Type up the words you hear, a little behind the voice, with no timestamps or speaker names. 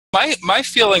My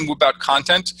feeling about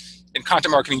content and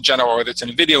content marketing in general, whether it's in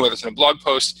a video, whether it's in a blog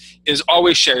post, is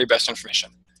always share your best information.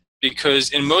 Because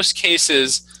in most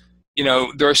cases,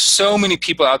 there are so many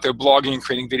people out there blogging and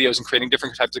creating videos and creating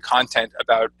different types of content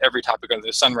about every topic under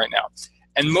the sun right now.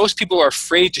 And most people are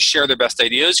afraid to share their best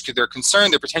ideas because they're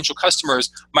concerned their potential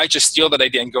customers might just steal that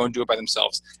idea and go and do it by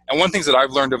themselves. And one of the things that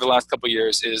I've learned over the last couple of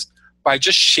years is by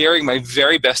just sharing my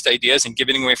very best ideas and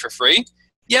giving them away for free,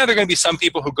 yeah, there are going to be some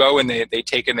people who go and they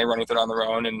take it and they run with it on their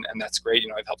own, and that's great,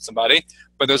 I've helped somebody.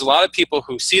 But there's a lot of people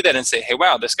who see that and say, hey,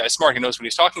 wow, this guy's smart, he knows what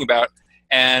he's talking about.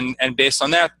 And based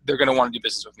on that, they're going to want to do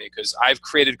business with me because I've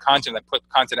created content, I put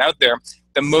content out there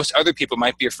that most other people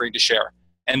might be afraid to share,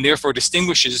 and therefore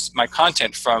distinguishes my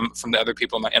content from the other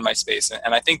people in my space.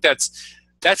 And I think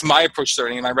that's my approach to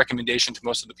learning, and my recommendation to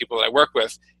most of the people that I work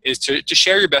with is to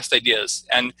share your best ideas.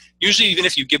 And usually, even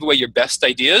if you give away your best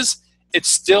ideas, it's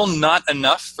still not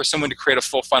enough for someone to create a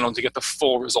full funnel to get the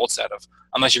full results out of,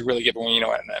 unless you really give away,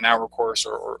 an hour course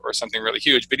or something really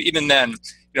huge. But even then,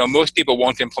 most people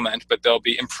won't implement, but they'll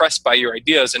be impressed by your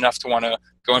ideas enough to want to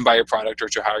go and buy your product or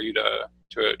to hire you to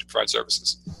provide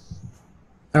services.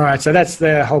 All right, so that's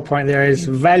the whole point there, is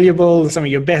valuable, some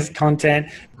of your best content.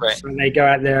 Right. So they go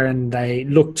out there and they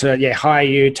look to hire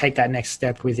you, take that next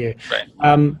step with you. Right.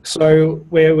 So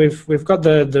we've got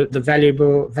the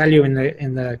value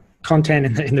in the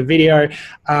content in the video.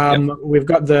 Yep. We've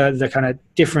got the kind of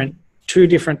two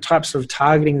different types of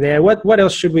targeting there. What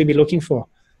else should we be looking for?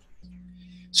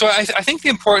 So I think the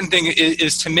important thing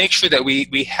is to make sure that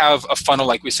we have a funnel,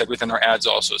 like we said, within our ads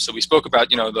also. So we spoke about,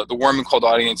 the warm and cold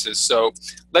audiences. So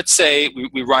let's say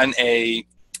we run a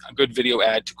good video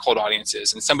ad to cold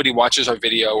audiences, and somebody watches our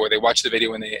video, or they watch the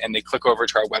video and they click over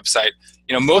to our website.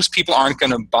 Most people aren't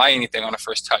going to buy anything on a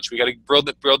first touch. We got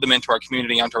to build them into our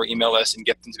community, onto our email list, and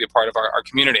get them to be a part of our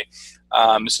community.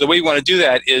 So the way we want to do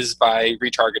that is by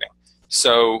retargeting.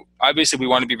 So obviously we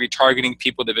want to be retargeting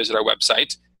people that visit our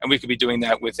website, and we could be doing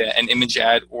that with an image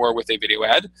ad or with a video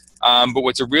ad. But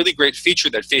what's a really great feature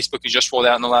that Facebook has just rolled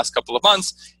out in the last couple of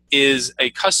months is a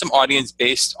custom audience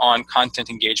based on content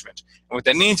engagement. And what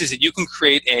that means is that you can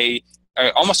create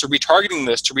almost a retargeting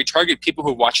list to retarget people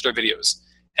who watched our videos.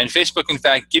 And Facebook, in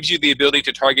fact, gives you the ability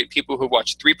to target people who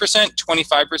watch 3%,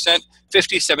 25%,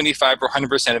 50, 75, or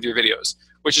 100% of your videos,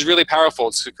 which is really powerful.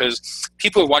 It's because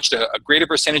people who watched a greater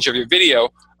percentage of your video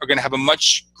are going to have a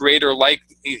much greater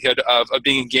likelihood of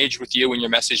being engaged with you and your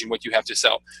message and what you have to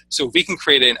sell. So if we can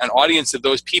create an audience of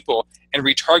those people and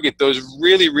retarget those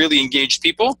really, really engaged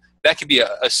people, that could be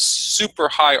a super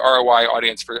high ROI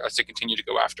audience for us to continue to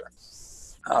go after.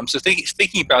 So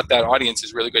thinking about that audience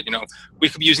is really good. We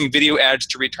could be using video ads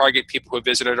to retarget people who have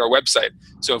visited our website.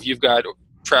 So if you've got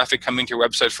traffic coming to your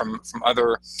website from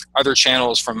other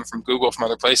channels, from Google, from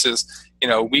other places,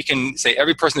 we can say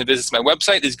every person that visits my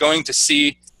website is going to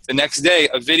see the next day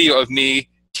a video of me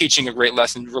teaching a great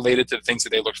lesson related to the things that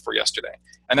they looked for yesterday.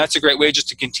 And that's a great way just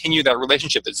to continue that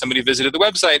relationship, that somebody visited the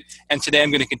website, and today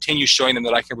I'm going to continue showing them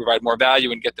that I can provide more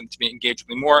value and get them to be engaged with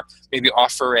me more, maybe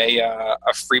offer a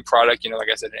free product, like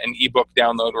I said, an ebook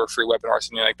download or a free webinar,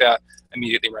 something like that,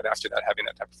 immediately right after that, having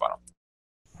that type of funnel.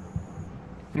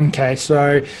 Okay,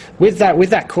 so with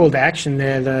that call to action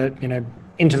there,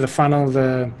 into the funnel,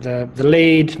 the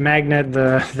lead magnet,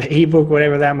 the ebook,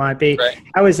 whatever that might be. Right.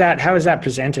 How is that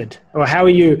presented, or how are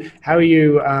you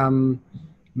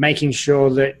making sure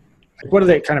that? What are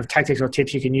the kind of tactics or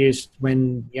tips you can use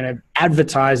when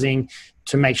advertising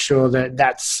to make sure that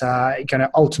that's going to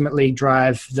ultimately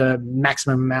drive the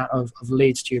maximum amount of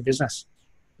leads to your business?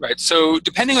 Right. So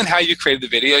depending on how you created the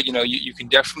video, you can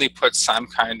definitely put some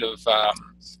kind of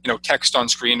text on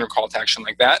screen or call to action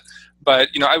like that. But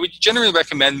I would generally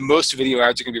recommend most video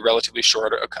ads are going to be relatively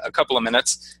short, a couple of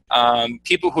minutes.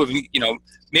 People who have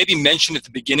maybe mentioned at the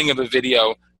beginning of a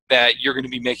video that you're going to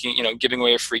be making giving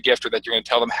away a free gift, or that you're going to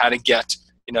tell them how to get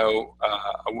a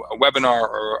webinar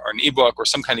or an ebook or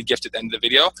some kind of gift at the end of the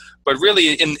video. But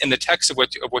really, in the text of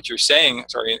what you're saying,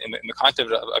 in the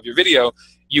content of your video,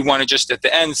 you want to just at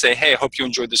the end say, hey, I hope you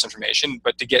enjoyed this information,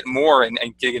 but to get more and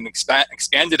get an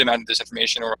expanded amount of this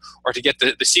information, or to get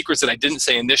the secrets that I didn't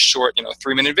say in this short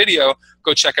 3-minute video,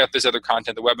 go check out this other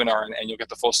content, the webinar, and you'll get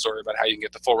the full story about how you can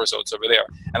get the full results over there.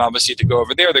 And obviously, to go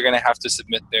over there, they're going to have to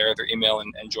submit their email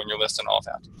and join your list and all of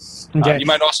that. Okay. You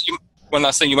might also one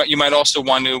last thing, you might also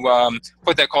want to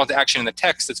put that call to action in the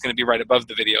text that's going to be right above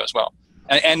the video as well,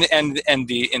 and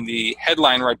in the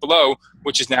headline right below,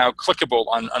 which is now clickable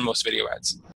on most video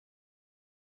ads.